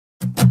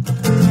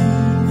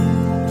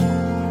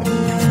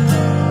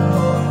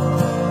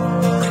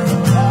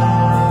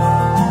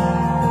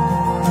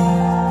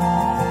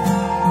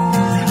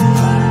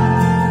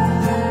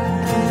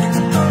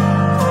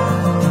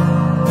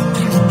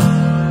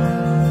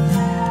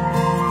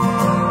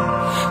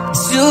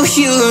do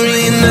you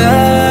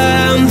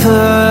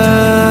remember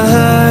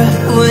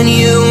when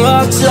you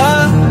walked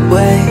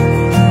away?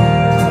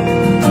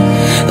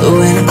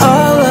 When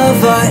all of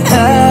our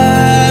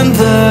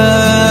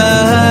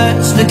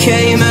embers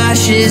became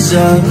ashes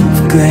of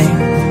grey.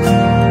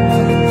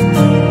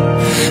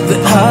 But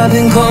I've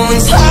been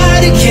going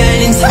time again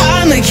and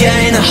time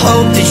again. I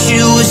hope that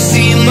you will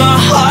see my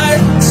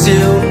heart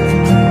too.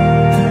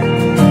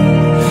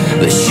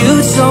 But you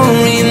don't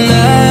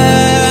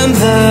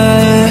remember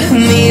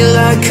me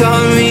like I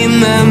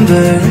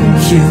remember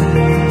you.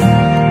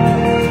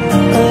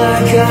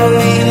 Like I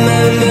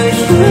remember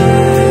you.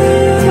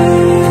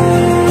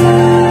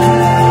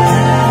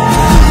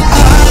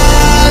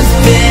 I've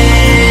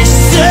been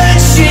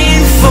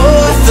searching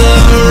for the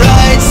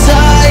right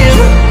time,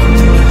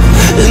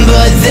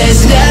 but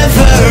there's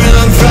never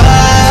a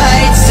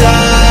right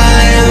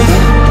time,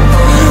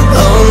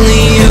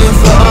 only a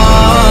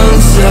wrong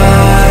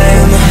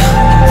time.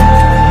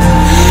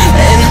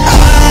 And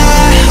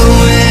I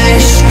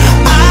wish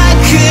I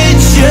could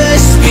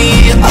just be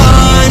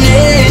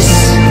honest.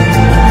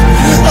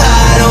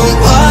 I don't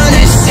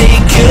wanna say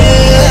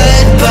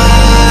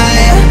goodbye.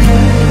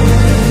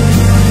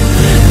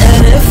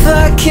 And if I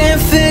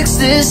can't fix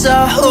this, I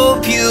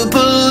hope you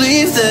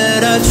believe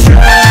that I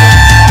tried.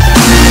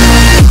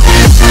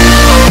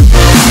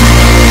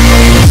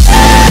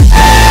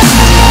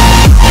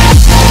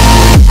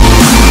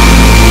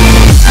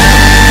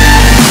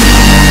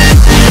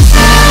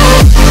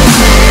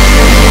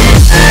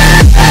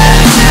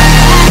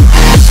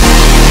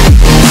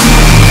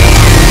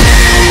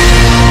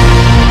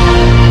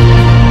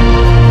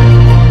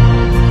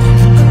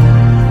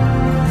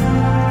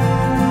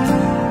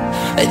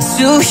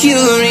 Do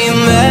you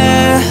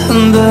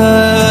remember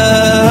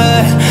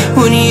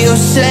when you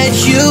said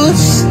you'd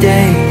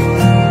stay?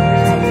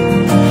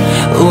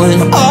 When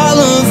all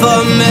of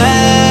our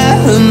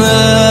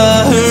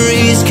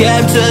memories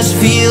kept us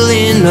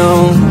feeling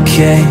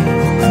okay.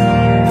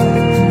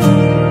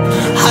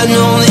 I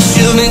know that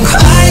you've been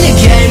crying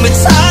again, but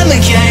time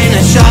again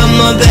I try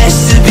my best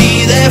to be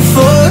there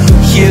for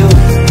you.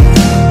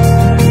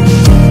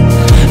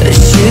 But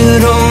you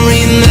don't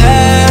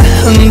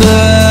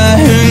remember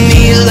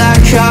me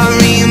like I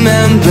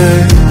remember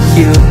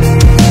you.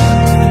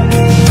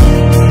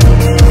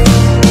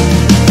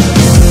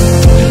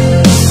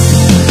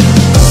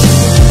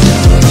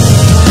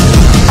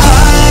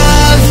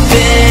 I've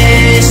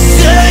been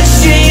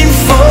searching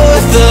for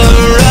the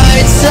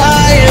right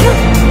time,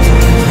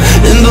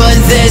 but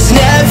there's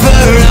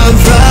never a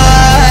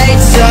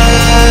right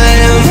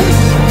time,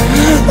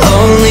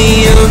 only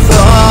a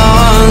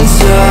wrong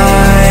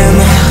time.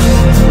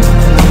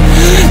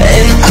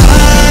 And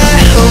I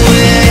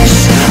wish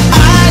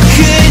I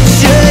could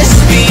just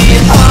be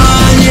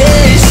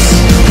honest.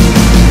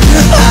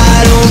 I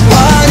don't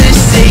wanna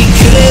say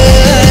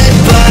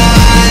goodbye.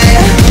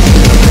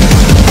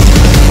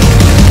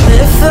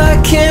 If I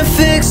can't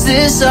fix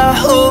this, I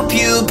hope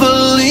you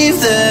believe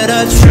that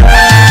I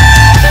tried.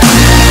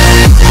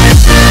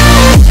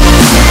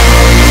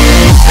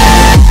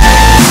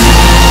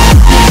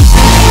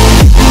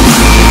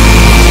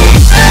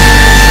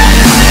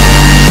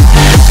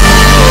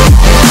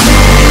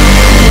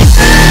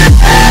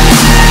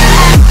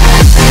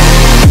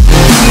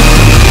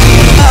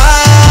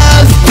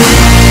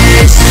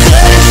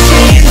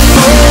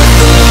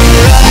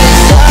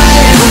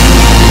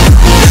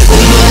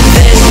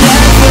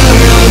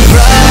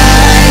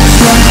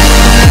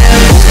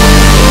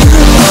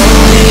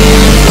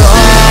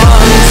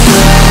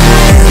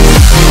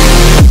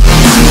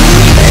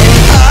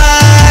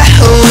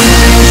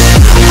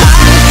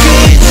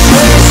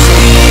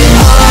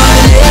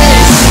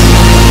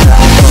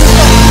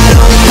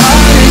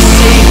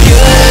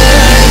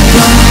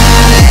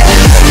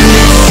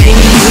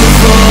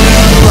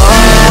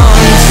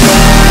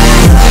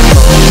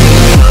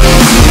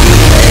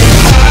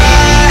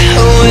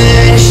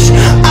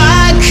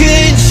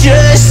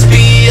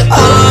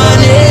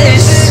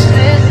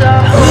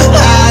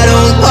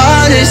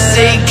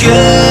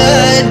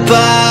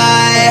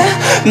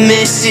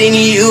 Missing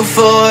you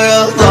for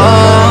a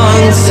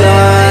long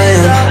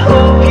time. I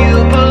hope you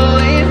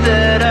believe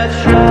that I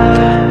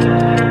tried.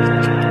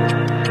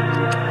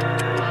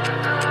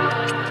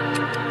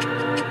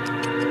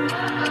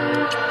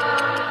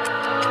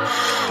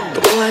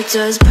 What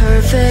does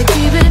perfect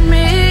even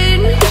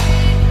mean?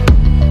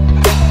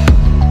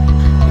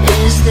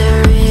 Is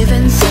there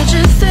even such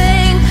a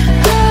thing?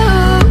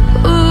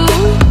 Ooh,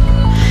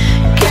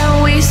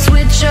 can we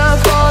switch up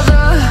all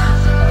the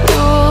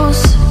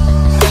rules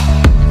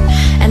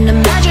and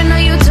imagine a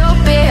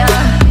utopia?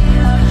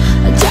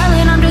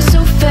 Darling, I'm just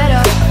so fed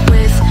up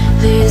with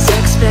these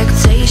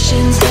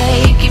expectations.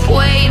 They keep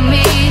weighing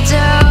me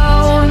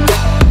down.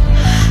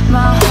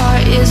 My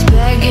heart is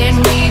begging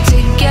me to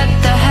get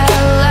the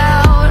hell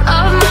out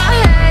of my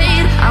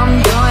head.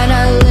 I'm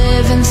gonna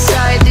live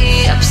inside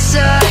the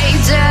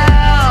upside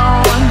down.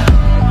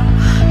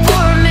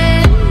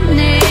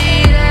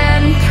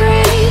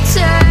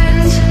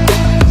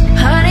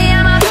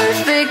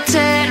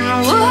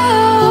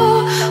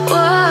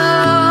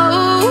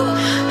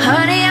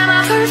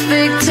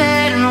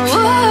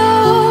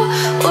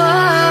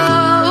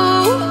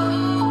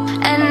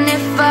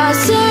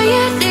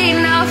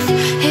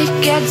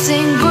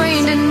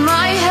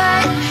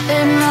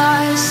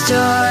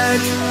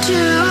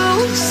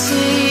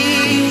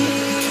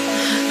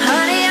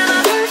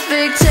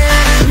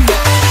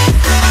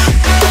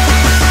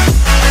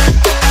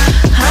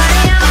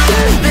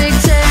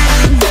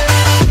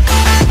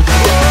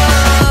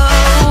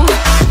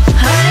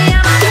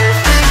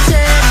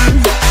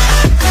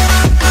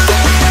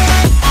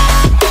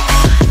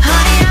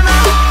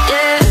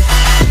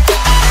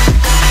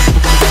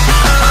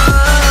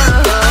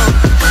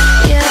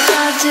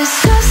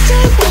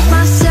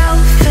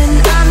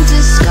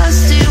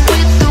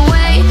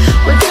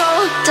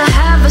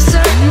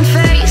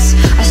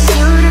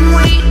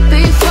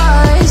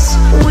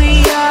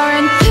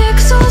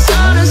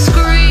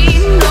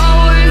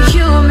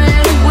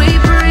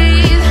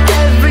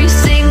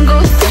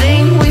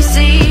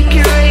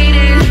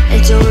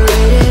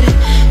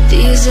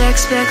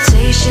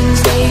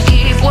 expectations, they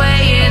keep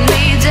weighing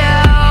me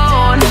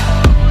down.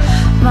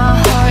 My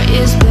heart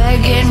is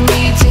begging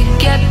me to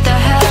get the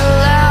hell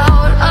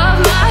out of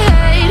my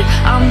head.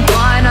 I'm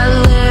gonna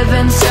live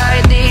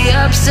inside the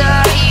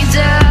upside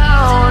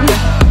down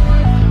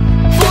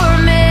for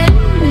a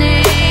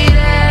minute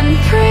and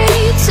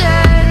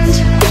pretend,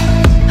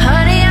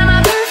 honey, I'm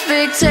a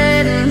perfect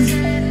 10.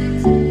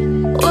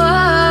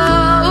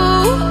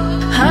 Whoa,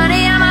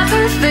 honey, I'm a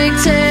perfect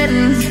 10.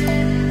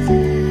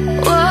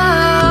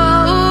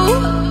 Whoa,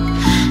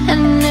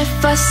 and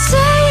if I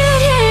say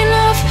it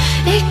enough,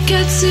 it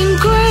gets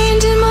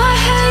ingrained in my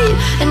head,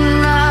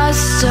 and I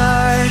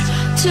start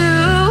to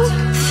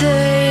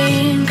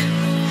think,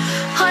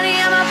 honey,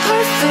 I'm a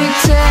perfect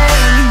 10.